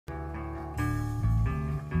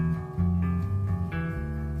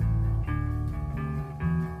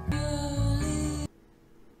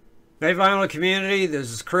Hey Vinyl community, this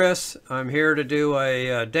is Chris. I'm here to do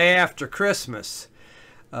a day after Christmas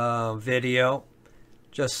video,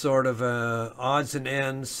 just sort of odds and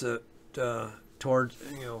ends towards,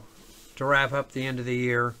 to wrap up the end of the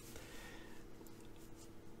year.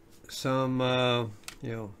 Some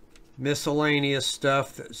miscellaneous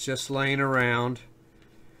stuff that's just laying around.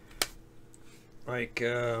 Like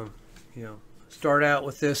start out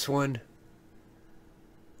with this one.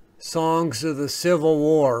 Songs of the Civil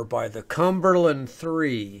War by the Cumberland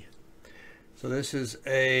 3. So this is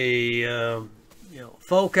a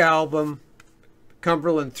folk album,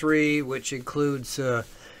 Cumberland 3, which includes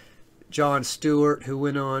John Stewart, who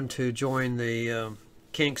went on to join the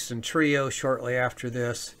Kingston Trio shortly after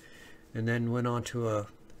this, and then went on to a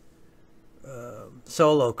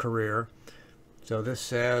solo career. So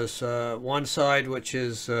this has one side which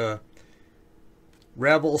is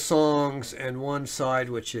rebel songs and one side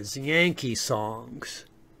which is Yankee songs.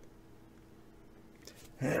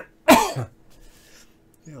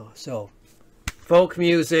 So folk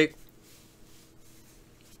music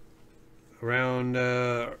around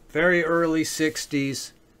very early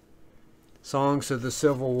 60s, songs of the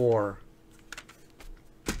Civil War.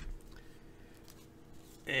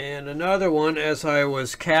 And another one, as I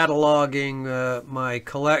was cataloging my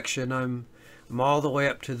collection, I'm all the way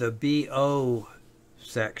up to the BO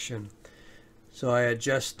section. So I had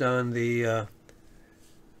just done the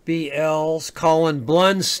BL's Colin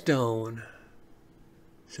Blunstone.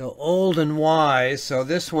 So Old and Wise. So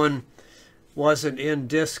this one wasn't in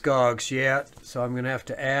Discogs yet, so I'm going to have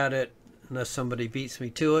to add it unless somebody beats me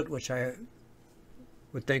to it, which I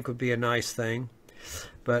would think would be a nice thing.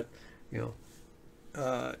 But 2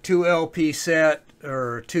 LP set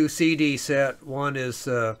or 2 CD set. One is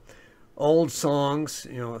old songs,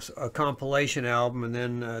 a compilation album, and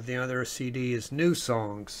then the other CD is new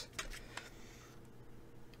songs.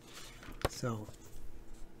 So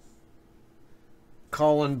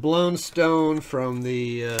Colin Blunstone from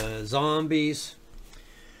the Zombies.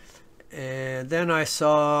 And then I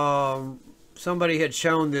saw somebody had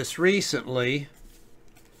shown this recently,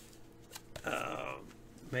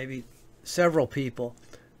 maybe several people,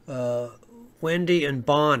 Wendy and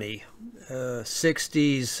Bonnie,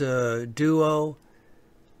 60s duo,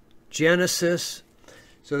 Genesis.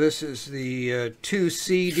 So this is the 2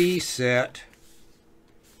 CD set.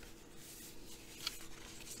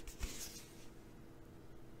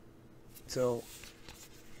 So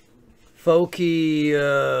folky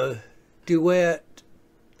duet.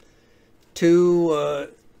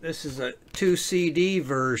 This is a 2 CD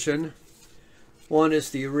version. One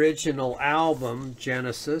is the original album,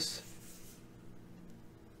 Genesis.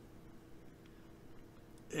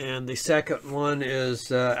 And the second one is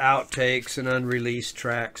outtakes and unreleased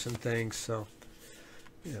tracks and things. So,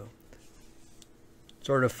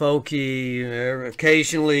 sort of folky,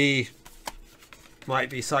 occasionally might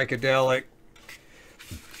be psychedelic,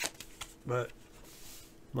 but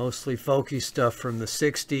mostly folky stuff from the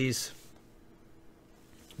 60s,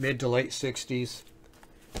 mid to late 60s.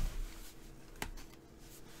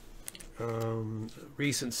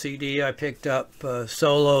 Recent CD I picked up,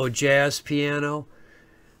 solo jazz piano,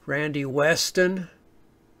 Randy Weston,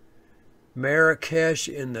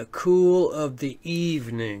 Marrakech in the Cool of the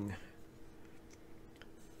Evening.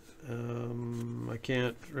 I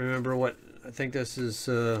can't remember what, I think this is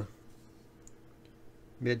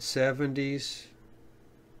mid-70s,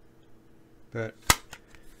 but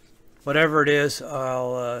whatever it is,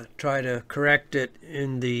 I'll try to correct it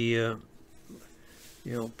in the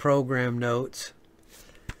program notes.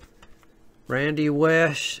 Randy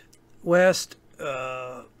Weston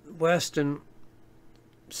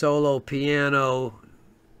solo piano,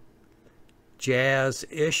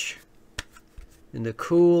 jazz-ish, in the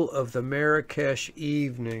Cool of the Marrakech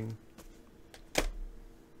Evening.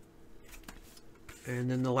 And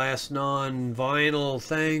then the last non-vinyl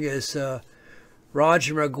thing is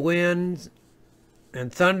Roger McGuinn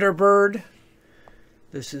and Thunderbyrd.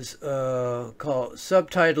 This is called,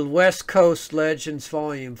 subtitled West Coast Legends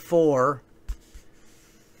Volume 4.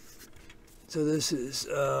 So this is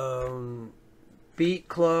Beat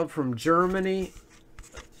Club from Germany,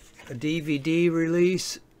 a DVD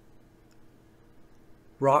release.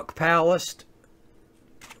 Rockpalast,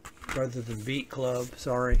 rather than Beat Club,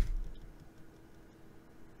 sorry.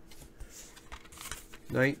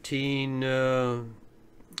 again,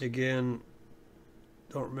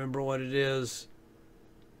 don't remember what it is,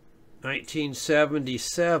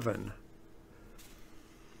 1977.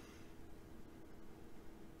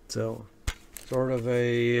 So, sort of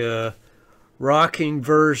a rocking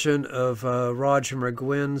version of Roger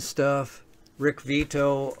McGuinn stuff. Rick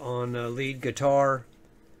Vito on lead guitar.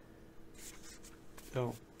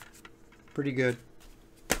 So, pretty good.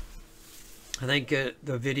 I think the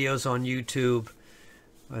videos on YouTube,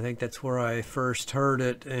 I think that's where I first heard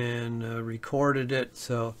it and recorded it.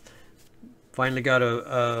 So, finally got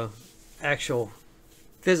a actual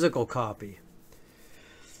physical copy.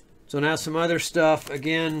 So now some other stuff.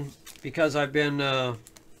 Again, because I've been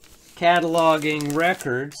cataloging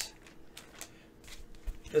records,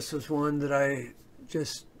 this was one that I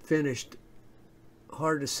just finished.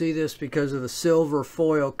 Hard to see this because of the silver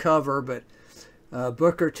foil cover, but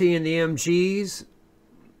Booker T and the MGs,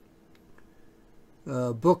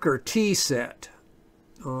 Booker T set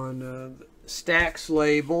on Stax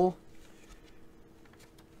label.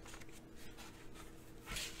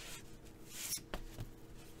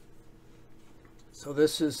 So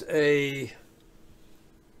this is a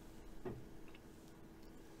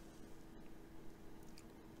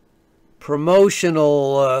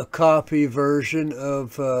promotional copy version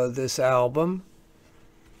of this album.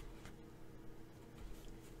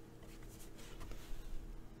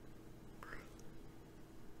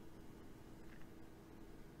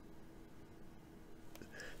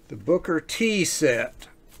 The Booker T set.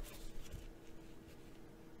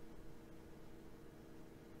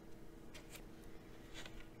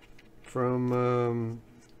 From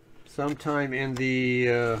sometime in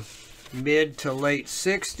the mid to late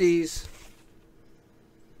 60s.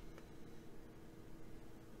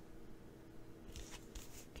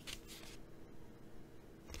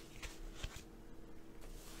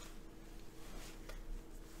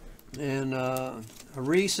 And a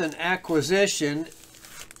recent acquisition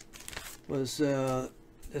was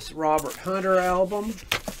this Robert Hunter album,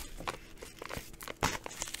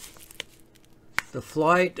 The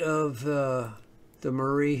Flight of the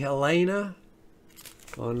Marie Helena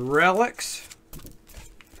on Relics.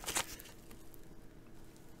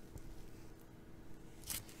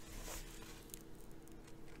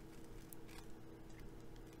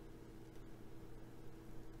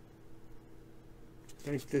 I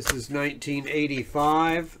think this is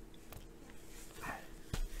 1985.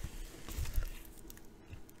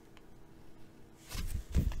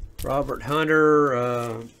 Robert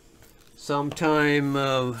Hunter, sometime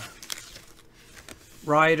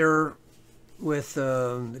writer with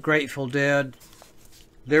the Grateful Dead,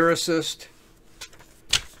 lyricist,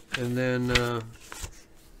 and then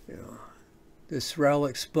you know, this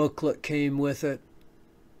Relics booklet came with it.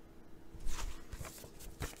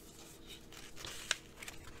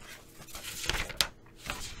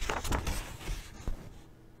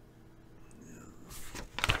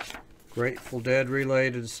 Grateful Dead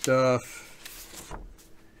related stuff.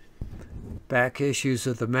 Back issues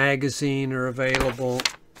of the magazine are available.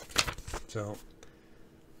 So,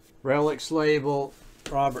 Relics label,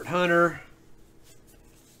 Robert Hunter.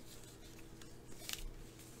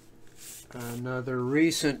 Another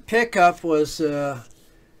recent pickup was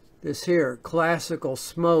this here, Classical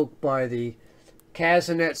Smoke by the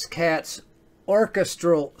Kasenetz-Katz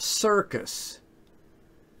Orchestral Cirkus.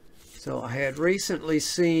 So I had recently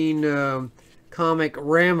seen comic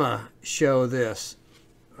Rhema show this.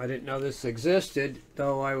 I didn't know this existed,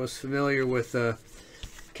 though I was familiar with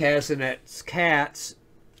Kasenetz-Katz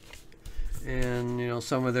and, you know,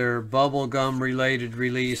 some of their bubblegum related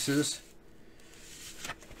releases.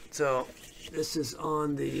 So this is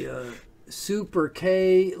on the Super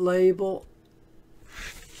K label.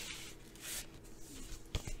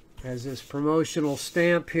 Has this promotional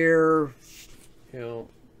stamp here, you know,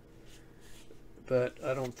 but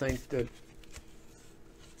I don't think that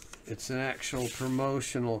it's an actual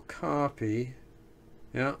promotional copy.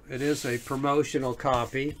 Yeah, it is a promotional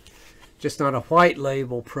copy. Just not a white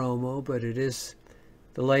label promo, but it is,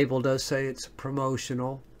 the label does say it's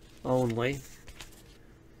promotional only.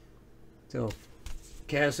 So,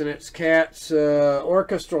 Kasenetz-Katz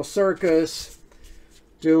Orchestral Circus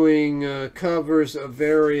doing covers of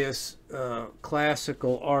various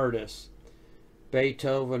classical artists.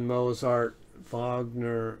 Beethoven, Mozart,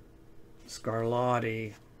 Wagner,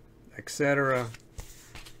 Scarlatti, etc.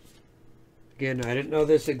 Again, I didn't know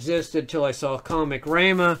this existed till I saw Comic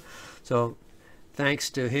Rhema, so thanks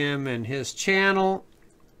to him and his channel.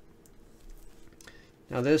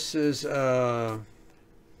 Now this is I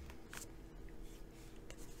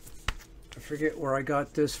forget where I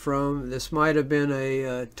got this from. This might have been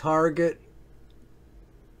a Target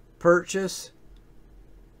purchase.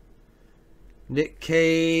 Nick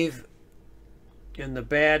Cave and the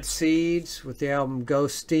Bad Seeds with the album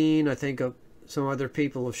Ghosteen. I think some other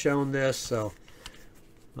people have shown this, so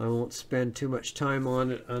I won't spend too much time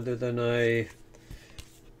on it other than I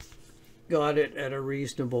got it at a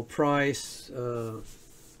reasonable price.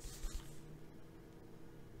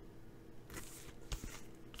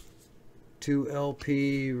 2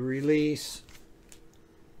 LP release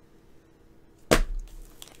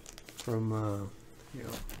from you know,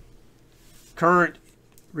 current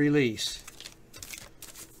release.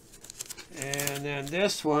 And then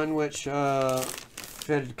this one, which if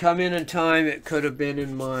it had come in time, it could have been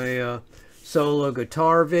in my solo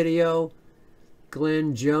guitar video,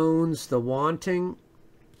 Glenn Jones, The Wanting.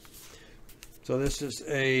 So this is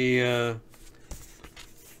a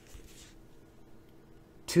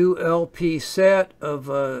 2 LP set of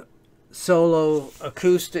a solo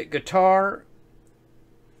acoustic guitar,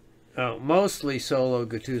 mostly solo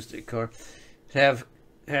acoustic guitar.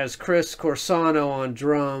 Has Chris Corsano on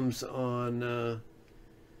drums on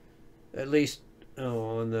at least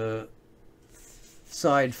on the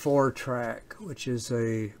side 4 track, which is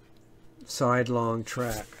a side-long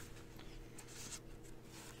track.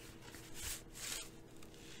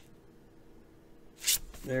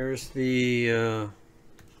 There's the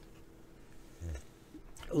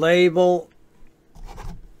label,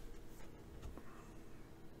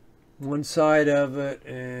 one side of it,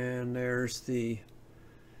 and there's the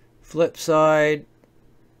flip side,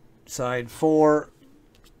 side 4.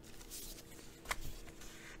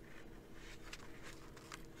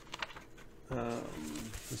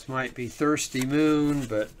 This might be Thirsty Moon,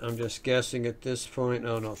 but I'm just guessing at this point.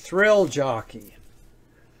 Oh no, Thrill Jockey.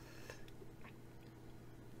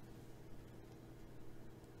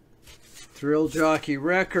 Thrill Jockey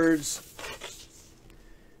Records.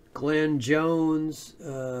 Glenn Jones,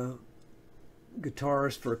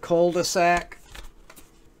 guitarist for Cul-de-sac.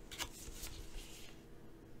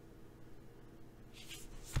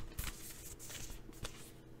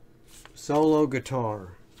 Solo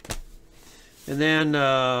guitar. And then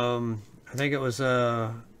I think it was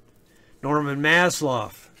a Norman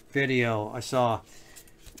Maslov video I saw.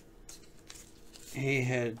 He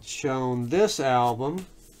had shown this album,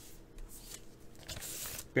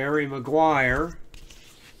 Bary McGuire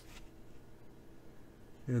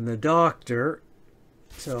and the Doctor.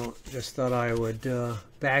 So just thought I would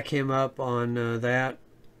back him up on that.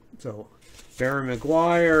 So Bary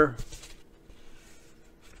McGuire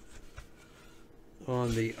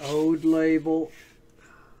on the Ode label.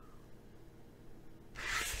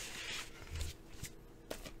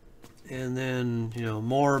 And then, you know,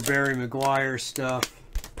 more Bary McGuire stuff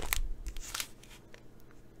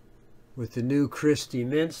with the new Christie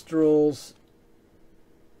Minstrels.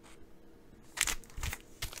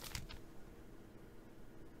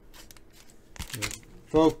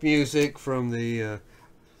 Folk music from the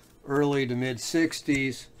early to mid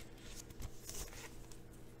 60s.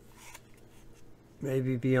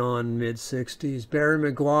 Maybe beyond mid 60s. Bary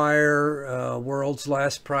McGuire, World's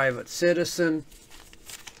Last Private Citizen.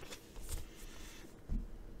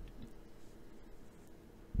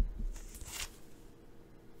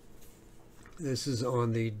 This is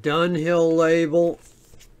on the Dunhill label.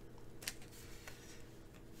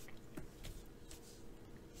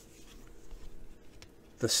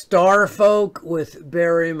 The Star Folk with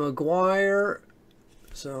Bary McGuire.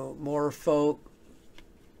 So more folk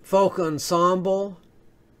ensemble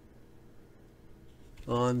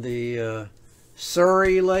on the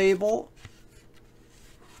Surrey label.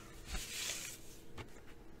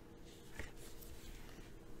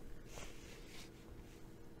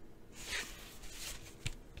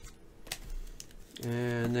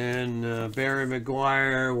 And then Bary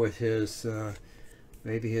McGuire with his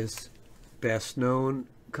maybe his best known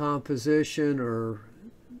composition or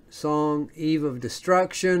song, Eve of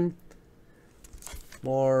Destruction.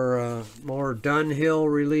 More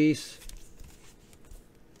Dunhill release,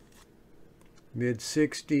 mid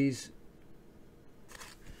 60s.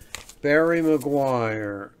 Bary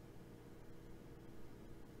McGuire.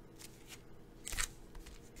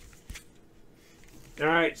 All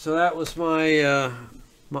right, so that was my,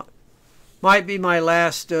 might be my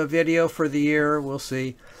last video for the year. We'll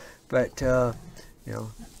see, but you know,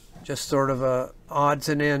 just sort of a odds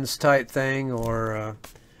and ends type thing, or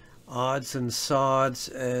odds and sods,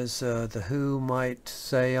 as the Who might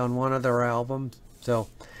say on one of their albums. So,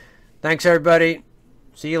 thanks everybody.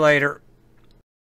 See you later.